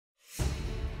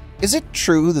Is it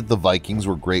true that the Vikings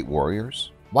were great warriors?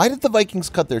 Why did the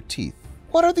Vikings cut their teeth?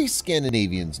 What are these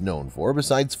Scandinavians known for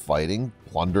besides fighting,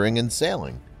 plundering, and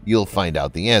sailing? You'll find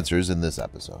out the answers in this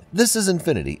episode. This is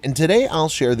Infinity, and today I'll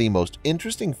share the most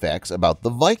interesting facts about the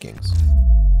Vikings.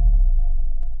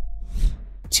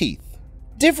 Teeth.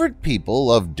 Different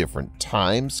people of different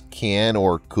times can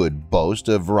or could boast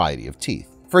a variety of teeth.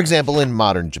 For example, in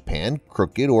modern Japan,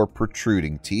 crooked or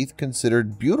protruding teeth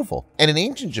considered beautiful, and in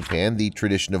ancient Japan, the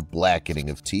tradition of blackening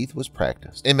of teeth was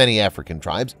practiced. In many African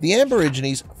tribes, the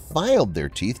Aborigines filed their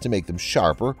teeth to make them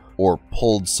sharper or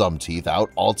pulled some teeth out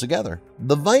altogether.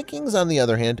 The Vikings, on the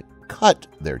other hand, cut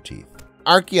their teeth.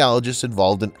 Archaeologists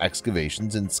involved in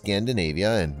excavations in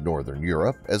Scandinavia and Northern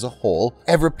Europe as a whole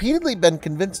have repeatedly been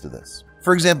convinced of this.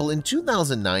 For example, in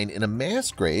 2009, in a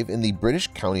mass grave in the British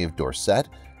county of Dorset,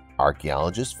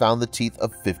 archaeologists found the teeth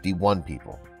of 51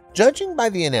 people. Judging by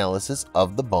the analysis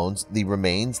of the bones, the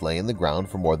remains lay in the ground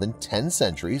for more than 10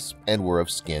 centuries and were of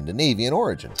Scandinavian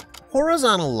origin.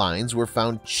 Horizontal lines were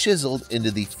found chiseled into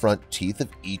the front teeth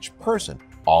of each person.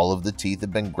 All of the teeth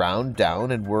had been ground down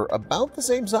and were about the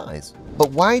same size. But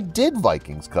why did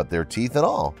Vikings cut their teeth at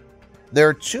all? There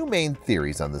are two main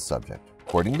theories on this subject.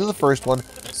 According to the first one,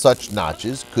 such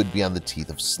notches could be on the teeth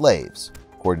of slaves.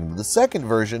 According to the second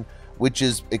version, which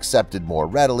is accepted more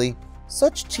readily,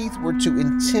 such teeth were to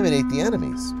intimidate the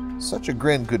enemies. Such a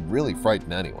grin could really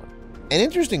frighten anyone. An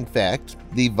interesting fact,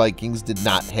 the Vikings did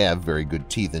not have very good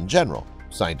teeth in general.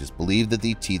 Scientists believe that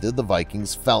the teeth of the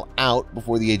Vikings fell out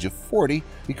before the age of 40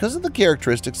 because of the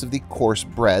characteristics of the coarse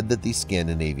bread that the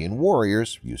Scandinavian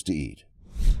warriors used to eat.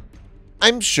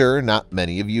 I'm sure not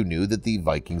many of you knew that the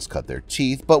Vikings cut their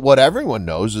teeth, but what everyone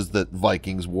knows is that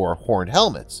Vikings wore horned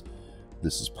helmets.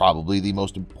 This is probably the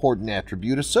most important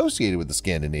attribute associated with the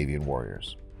Scandinavian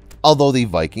warriors. Although the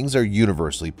Vikings are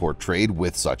universally portrayed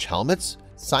with such helmets,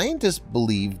 scientists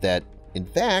believe that, in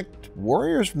fact,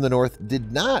 warriors from the north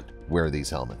did not wear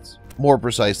these helmets. More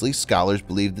precisely, scholars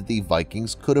believe that the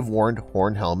Vikings could have worn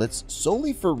horned helmets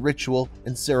solely for ritual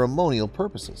and ceremonial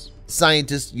purposes.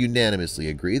 Scientists unanimously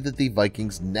agree that the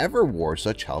Vikings never wore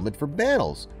such helmet for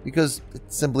battles because it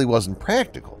simply wasn't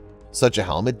practical. Such a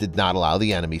helmet did not allow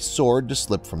the enemy's sword to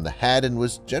slip from the head and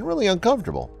was generally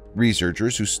uncomfortable.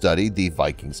 Researchers who studied the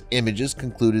Vikings' images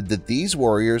concluded that these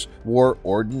warriors wore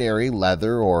ordinary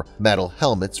leather or metal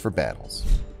helmets for battles.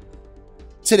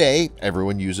 Today,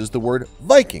 everyone uses the word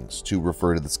Vikings to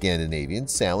refer to the Scandinavian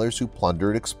sailors who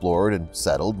plundered, explored, and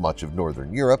settled much of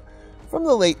northern Europe from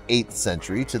the late 8th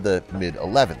century to the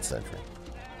mid-11th century.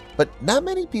 But not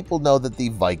many people know that the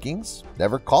Vikings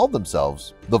never called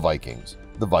themselves the Vikings.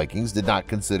 The Vikings did not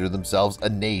consider themselves a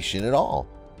nation at all,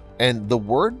 and the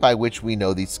word by which we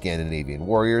know these Scandinavian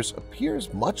warriors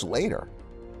appears much later.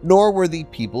 Nor were the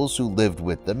peoples who lived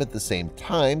with them at the same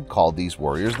time called these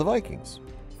warriors the Vikings.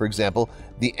 For example,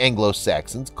 the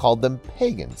Anglo-Saxons called them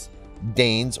pagans,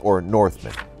 Danes or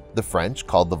Northmen. The French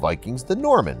called the Vikings the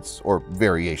Normans, or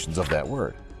variations of that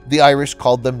word. The Irish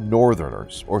called them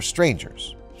Northerners or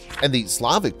strangers, and the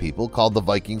Slavic people called the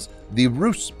Vikings the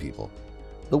Rus people.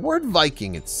 The word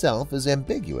Viking itself is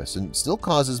ambiguous and still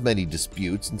causes many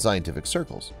disputes in scientific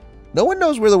circles. No one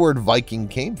knows where the word Viking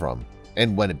came from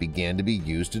and when it began to be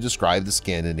used to describe the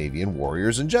Scandinavian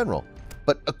warriors in general.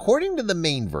 But according to the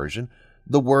main version,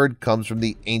 the word comes from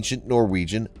the ancient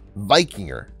Norwegian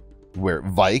Vikinger, where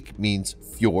Vik means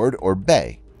fjord or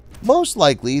bay. Most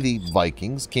likely, the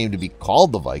Vikings came to be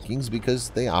called the Vikings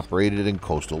because they operated in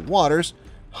coastal waters,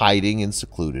 hiding in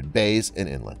secluded bays and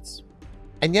inlets.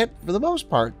 And yet, for the most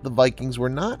part, the Vikings were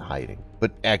not hiding,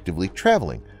 but actively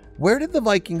traveling. Where did the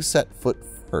Vikings set foot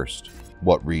first?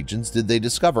 What regions did they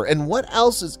discover? And what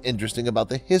else is interesting about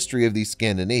the history of these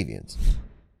Scandinavians?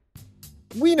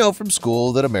 We know from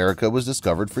school that America was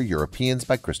discovered for Europeans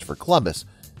by Christopher Columbus,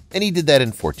 and he did that in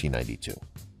 1492.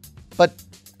 But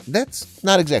that's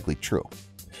not exactly true.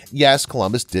 Yes,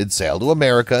 Columbus did sail to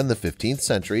America in the 15th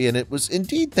century, and it was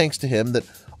indeed thanks to him that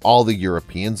all the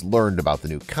Europeans learned about the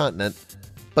new continent.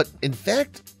 But in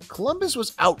fact, Columbus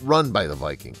was outrun by the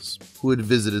Vikings, who had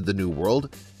visited the New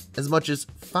World as much as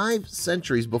 5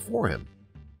 centuries before him.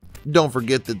 Don't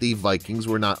forget that the Vikings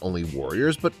were not only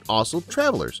warriors, but also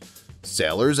travelers,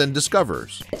 sailors, and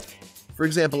discoverers. For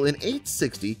example, in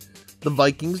 860, the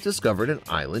Vikings discovered an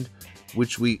island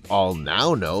which we all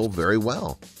now know very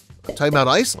well. I'm talking about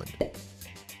Iceland.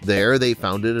 There, they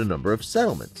founded a number of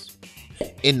settlements.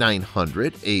 In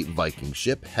 900, a Viking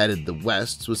ship headed the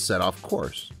west was set off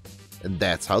course, and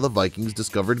that's how the Vikings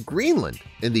discovered Greenland.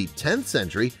 In the 10th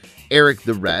century, Eric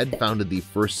the Red founded the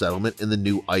first settlement in the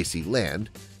new icy land,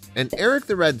 and Eric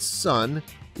the Red's son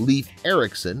Leif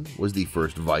Erikson was the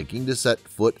first Viking to set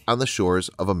foot on the shores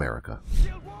of America.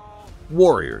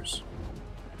 Warriors.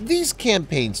 These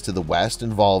campaigns to the west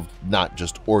involved not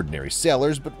just ordinary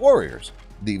sailors, but warriors.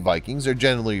 The Vikings are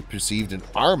generally perceived in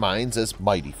our minds as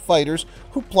mighty fighters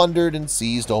who plundered and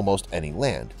seized almost any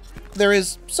land. There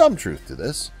is some truth to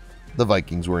this. The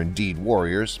Vikings were indeed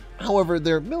warriors, however,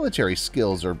 their military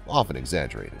skills are often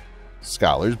exaggerated.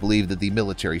 Scholars believe that the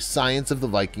military science of the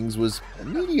Vikings was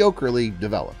mediocrely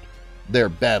developed. Their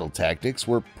battle tactics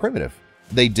were primitive.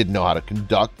 They didn't know how to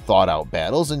conduct thought-out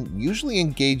battles and usually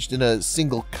engaged in a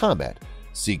single combat,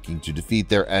 seeking to defeat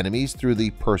their enemies through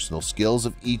the personal skills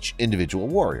of each individual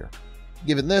warrior.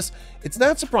 Given this, it's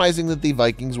not surprising that the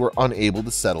Vikings were unable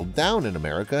to settle down in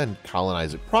America and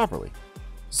colonize it properly.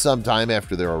 Sometime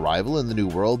after their arrival in the New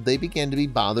World, they began to be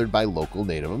bothered by local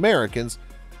Native Americans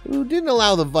who didn't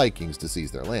allow the Vikings to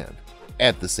seize their land.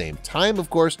 At the same time, of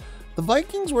course, the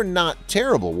Vikings were not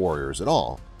terrible warriors at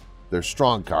all. Their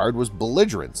strong card was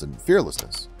belligerence and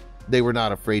fearlessness. They were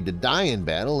not afraid to die in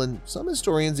battle, and some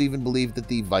historians even believe that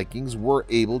the Vikings were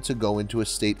able to go into a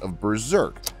state of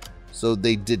berserk, so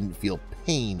they didn't feel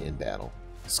pain in battle.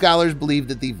 Scholars believe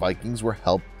that the Vikings were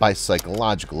helped by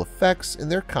psychological effects in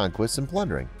their conquests and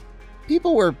plundering.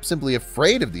 People were simply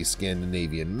afraid of these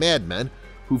Scandinavian madmen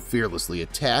who fearlessly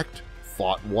attacked,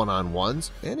 fought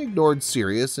one-on-ones, and ignored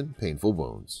serious and painful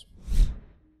wounds.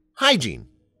 Hygiene.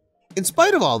 In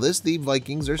spite of all this, the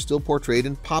Vikings are still portrayed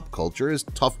in pop culture as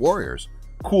tough warriors,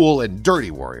 cool and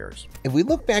dirty warriors. If we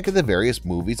look back at the various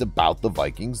movies about the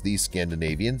Vikings, these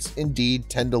Scandinavians indeed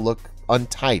tend to look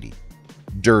untidy,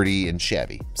 dirty and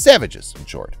shabby, savages in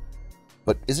short.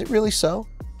 But is it really so?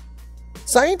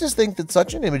 Scientists think that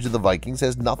such an image of the Vikings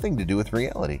has nothing to do with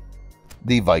reality.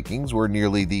 The Vikings were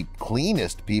nearly the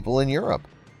cleanest people in Europe.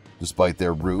 Despite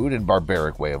their rude and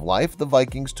barbaric way of life, the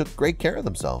Vikings took great care of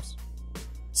themselves.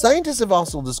 Scientists have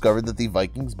also discovered that the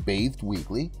Vikings bathed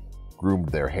weekly, groomed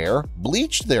their hair,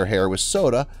 bleached their hair with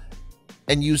soda,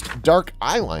 and used dark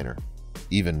eyeliner.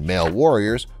 Even male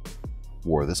warriors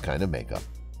wore this kind of makeup.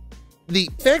 The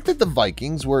fact that the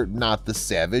Vikings were not the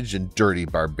savage and dirty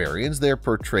barbarians they are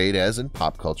portrayed as in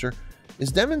pop culture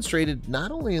is demonstrated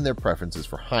not only in their preferences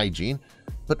for hygiene,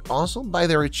 but also by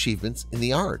their achievements in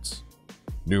the arts.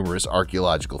 Numerous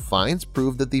archaeological finds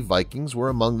prove that the Vikings were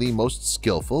among the most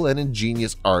skillful and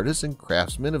ingenious artists and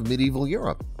craftsmen of medieval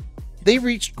Europe. They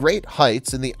reached great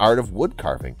heights in the art of wood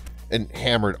carving and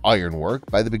hammered ironwork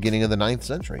by the beginning of the 9th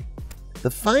century.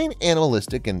 The fine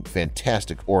animalistic and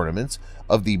fantastic ornaments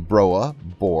of the Broa,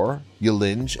 Boar,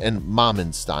 Ylinge, and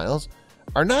Mamin styles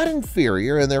are not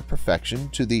inferior in their perfection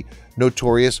to the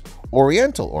notorious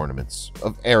Oriental ornaments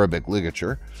of Arabic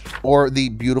ligature or the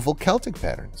beautiful Celtic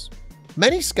patterns.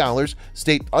 Many scholars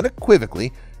state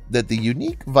unequivocally that the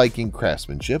unique Viking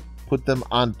craftsmanship put them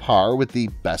on par with the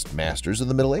best masters of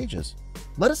the Middle Ages.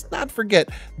 Let us not forget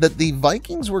that the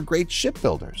Vikings were great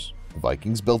shipbuilders. The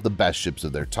Vikings built the best ships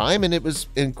of their time, and it was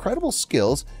incredible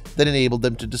skills that enabled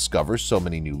them to discover so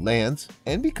many new lands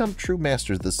and become true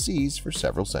masters of the seas for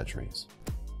several centuries.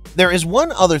 There is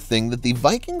one other thing that the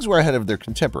Vikings were ahead of their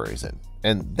contemporaries in,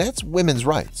 and that's women's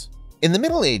rights. In the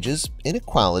Middle Ages,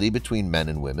 inequality between men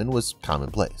and women was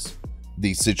commonplace.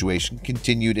 The situation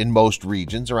continued in most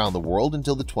regions around the world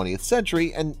until the 20th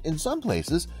century, and in some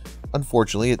places,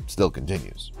 unfortunately, it still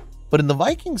continues. But in the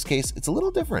Vikings' case, it's a little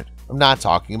different. I'm not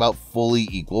talking about fully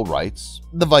equal rights.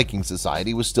 The Viking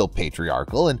society was still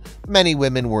patriarchal, and many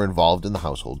women were involved in the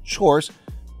household chores.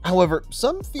 However,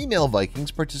 some female Vikings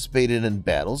participated in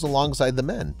battles alongside the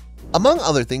men. Among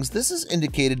other things, this is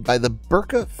indicated by the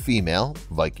Burka female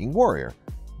Viking warrior,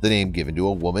 the name given to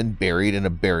a woman buried in a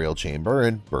burial chamber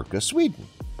in Burka, Sweden.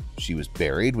 She was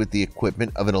buried with the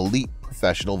equipment of an elite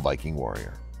professional Viking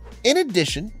warrior. In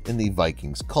addition, in the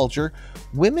Vikings' culture,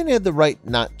 women had the right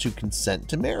not to consent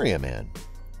to marry a man.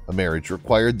 A marriage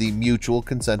required the mutual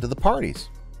consent of the parties.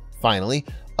 Finally,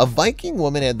 a Viking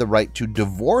woman had the right to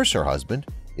divorce her husband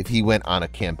if he went on a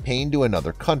campaign to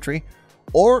another country,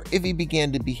 or if he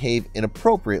began to behave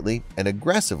inappropriately and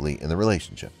aggressively in the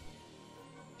relationship.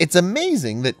 It's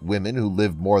amazing that women who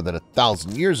lived more than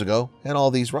 1,000 years ago had all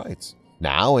these rights.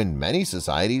 Now, in many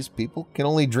societies, people can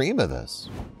only dream of this.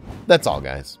 That's all,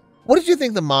 guys. What did you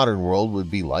think the modern world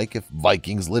would be like if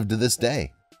Vikings lived to this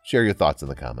day? Share your thoughts in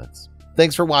the comments.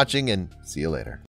 Thanks for watching, and see you later.